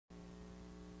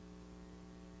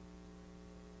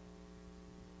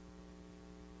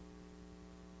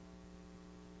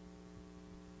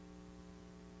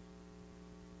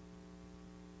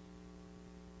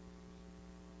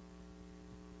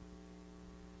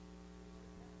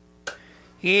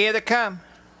Here they come.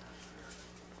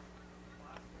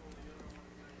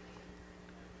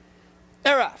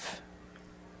 They're off.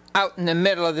 Out in the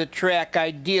middle of the track,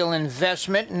 Ideal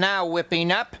Investment now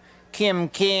whipping up. Kim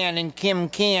Can, and Kim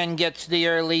Can gets the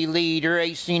early lead.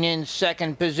 Racing in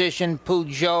second position,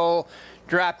 Pujol.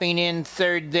 Dropping in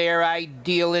third there,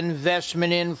 Ideal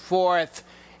Investment in fourth.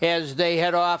 As they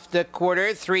head off the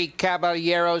quarter, Three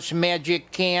Caballeros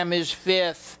Magic Cam is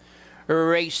fifth.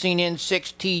 Racing in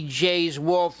six, TJ's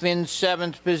Wolf in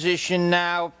seventh position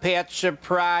now. Pat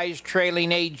Surprise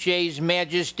trailing AJ's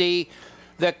Majesty.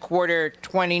 The quarter,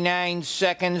 29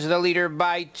 seconds. The leader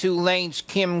by 2 lengths,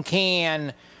 Kim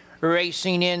Can.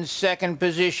 Racing in second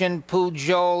position,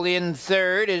 Pujol in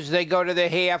third. As they go to the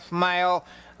half mile,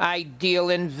 Ideal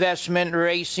Investment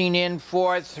racing in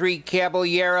fourth. Three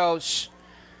Caballeros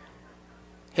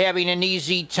having an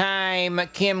easy time.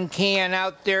 Kim Can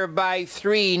out there by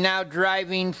 3. Now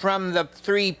driving from the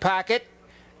 3 pocket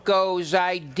goes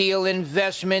Ideal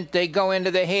Investment. They go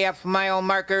into the half mile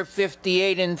marker,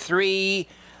 58 and 3.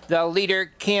 The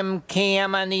leader, Kim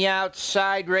Cam, on the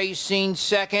outside, racing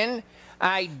second.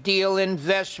 Ideal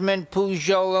Investment,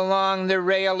 Pujol along the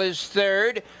rail is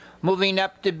third. Moving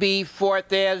up to be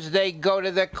fourth as they go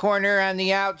to the corner on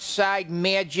the outside,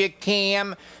 Magic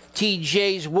Cam.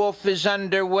 TJ's Wolf is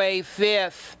underway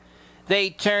fifth. They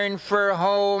turn for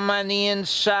home on the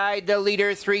inside. The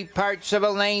leader 3 parts of a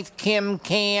length, Kim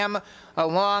Cam.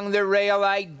 Along the rail,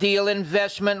 Ideal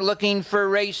Investment looking for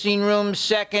racing room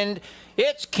second.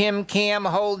 It's Kim Cam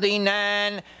holding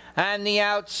on. On the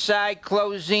outside,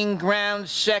 closing ground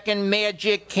second,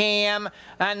 Magic Cam.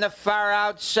 On the far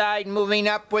outside, moving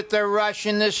up with the rush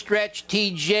in the stretch,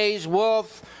 TJ's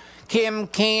Wolf. Kim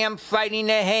Cam fighting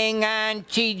to hang on.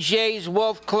 TJ's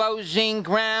Wolf closing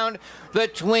ground.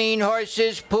 Between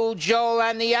horses, Pujol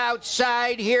on the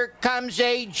outside. Here comes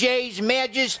AJ's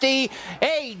Majesty.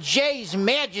 AJ's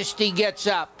Majesty gets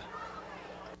up.